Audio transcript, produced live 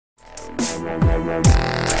Hey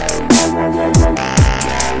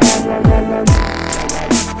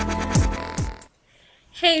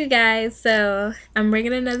you guys, so I'm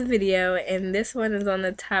bringing another video, and this one is on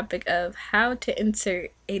the topic of how to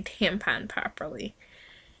insert a tampon properly.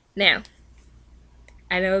 Now,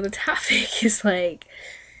 I know the topic is like,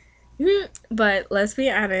 but let's be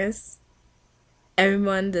honest,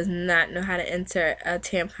 everyone does not know how to insert a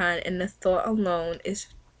tampon, and the thought alone is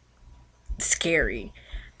scary.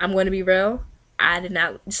 I'm going to be real, I did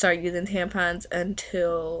not start using tampons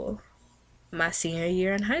until my senior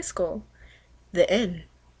year in high school, the end.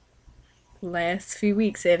 Last few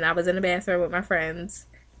weeks, and I was in the bathroom with my friends,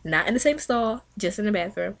 not in the same stall, just in the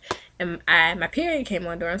bathroom, and my period came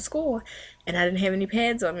on during school, and I didn't have any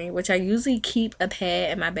pads on me, which I usually keep a pad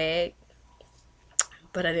in my bag,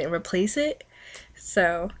 but I didn't replace it.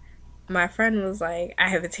 So my friend was like, I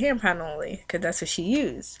have a tampon only, because that's what she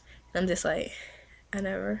used. And I'm just like, I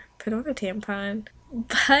never put on a tampon.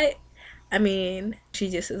 But I mean, she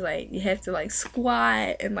just was like, you have to like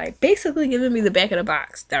squat, and like basically giving me the back of the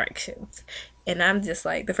box directions. And I'm just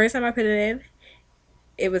like, the first time I put it in,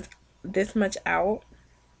 it was this much out,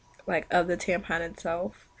 like of the tampon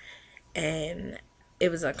itself. And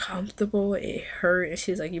it was uncomfortable, it hurt, and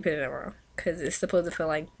she was like, you put it in wrong, because it's supposed to feel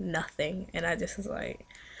like nothing. And I just was like,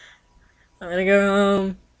 I'm gonna go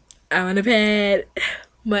home, I want a pad.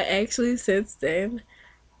 But actually since then,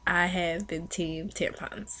 I have been team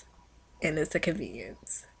tampons. And it's a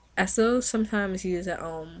convenience. I still sometimes use a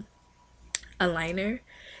liner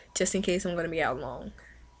just in case I'm gonna be out long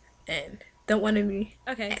and don't want to be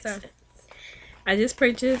So I just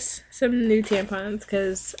purchased some new tampons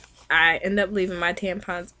because I end up leaving my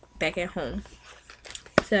tampons back at home.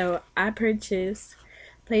 So I purchased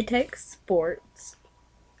Playtex Sports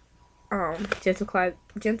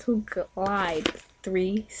Gentle Glide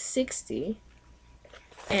 360,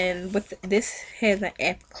 and with this has an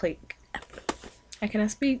applicator. I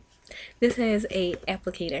cannot speak. This has a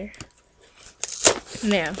applicator.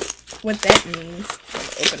 Now, what that means,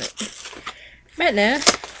 I'll open it right now.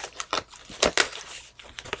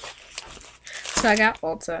 So I got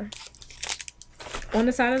Ulta. On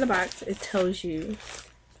the side of the box, it tells you.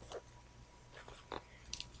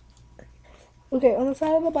 Okay, on the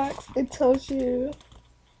side of the box, it tells you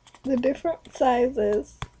the different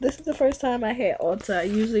sizes. This is the first time I had Ulta. I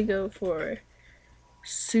usually go for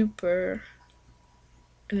super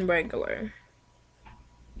and regular.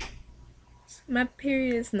 My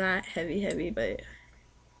period is not heavy, but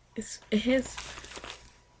it has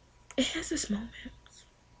its moments.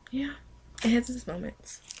 Yeah, it has its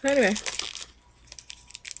moments. So anyway,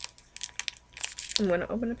 I'm gonna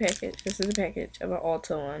open the package. This is the package of an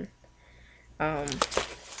Ulta one.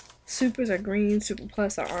 Supers are green, Super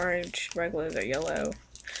Plus are orange, regulars are yellow,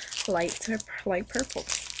 lights are light purple.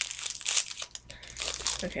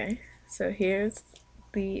 Okay, so here's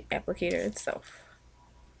the applicator itself.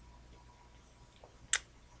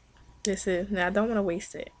 Now I don't want to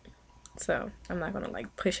waste it, so I'm not gonna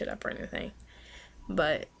like push it up or anything,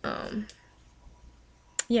 but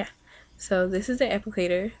yeah. So this is the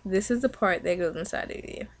applicator. This is the part that goes inside of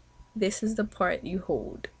you. This is the part you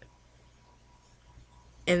hold,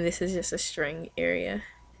 and this is just a string area.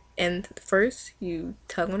 And first you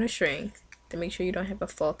tug on a string to make sure you don't have a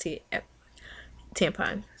faulty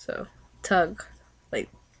tampon. So tug, like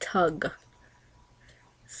tug.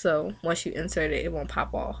 So once you insert it, it won't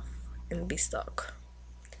pop off and be stuck.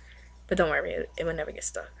 But don't worry, it will never get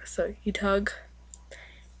stuck. So you tug,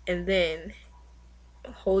 and then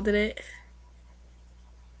holding it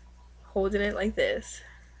like this,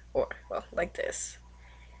 or well, like this,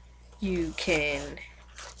 you can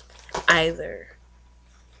either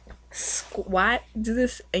squat, do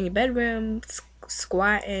this in your bedroom,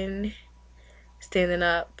 squatting, standing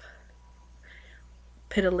up,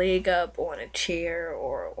 put a leg up on a chair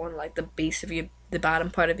or on like the base of the bottom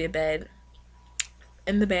part of your bed.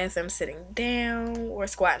 In the bathroom, sitting down or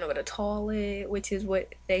squatting over the toilet, which is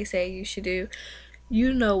what they say you should do.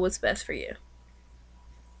 You know what's best for you.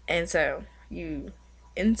 And so you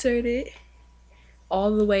insert it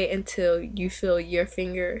all the way until you feel your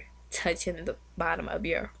finger touching the bottom of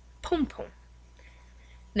your pom pom.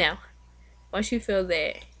 Now, once you feel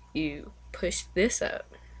that, you push this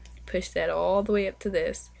up, push that all the way up to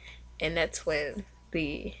this, and that's when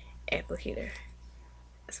the applicator,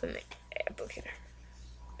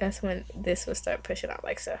 that's when this will start pushing out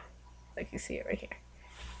like so, like you see it right here.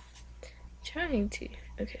 Trying to,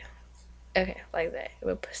 okay, like that. It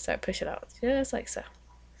will start pushing out just like so.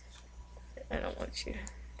 I don't want you,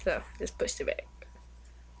 so just push it back.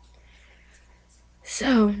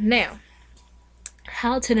 So now,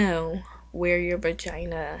 how to know where your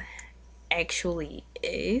vagina actually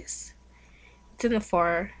is. It's in the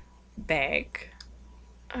far back.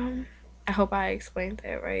 I hope I explained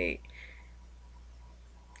that right.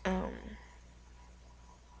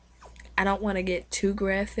 I don't want to get too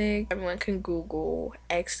graphic. Everyone can Google,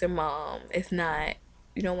 ask their mom. If not,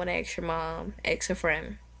 you don't want to ask your mom, ask a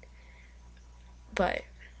friend. But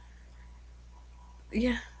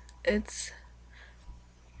yeah, it's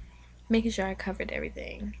making sure I covered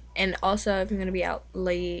everything. And also, if you're gonna be out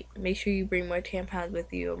late, make sure you bring more tampons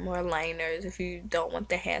with you, more liners. If you don't want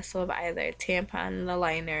the hassle of either a tampon and a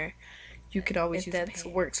liner, you could always use that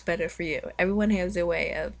works better for you. Everyone has their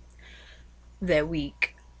way of that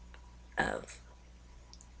week of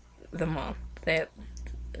the month, that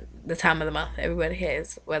the time of the month. Everybody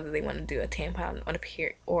has whether they want to do a tampon on a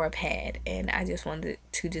period or a pad, and I just wanted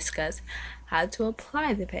to discuss how to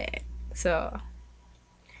apply the pad. So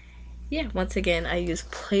yeah, once again, I use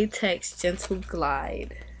Playtex Gentle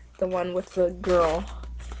Glide, the one with the girl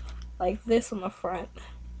like this on the front,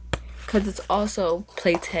 because it's also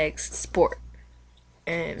Playtex Sport.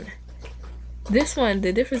 And this one,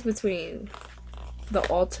 the difference between the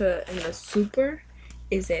Ultra and the Super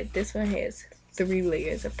is that this one has 3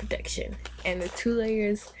 layers of protection, and the 2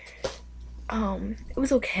 layers, it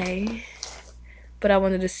was okay, but I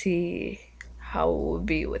wanted to see how it would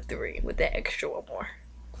be with 3, with the extra one more,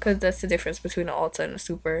 because that's the difference between the Ultra and the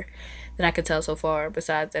Super that I could tell so far,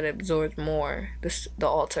 besides that it absorbs more, the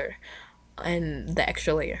Ultra and the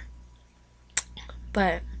extra layer.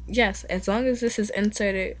 But yes, as long as this is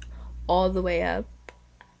inserted all the way up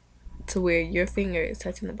to where your finger is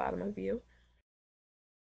touching the bottom of you,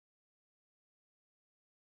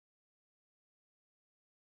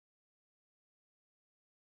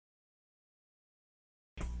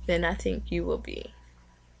 then I think you will be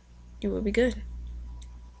good.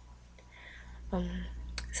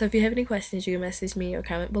 So if you have any questions, you can message me or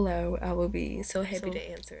comment below. I will be so happy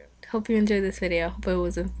to answer. Hope you enjoyed this video. Hope it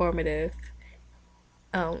was informative.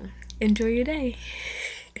 Enjoy your day.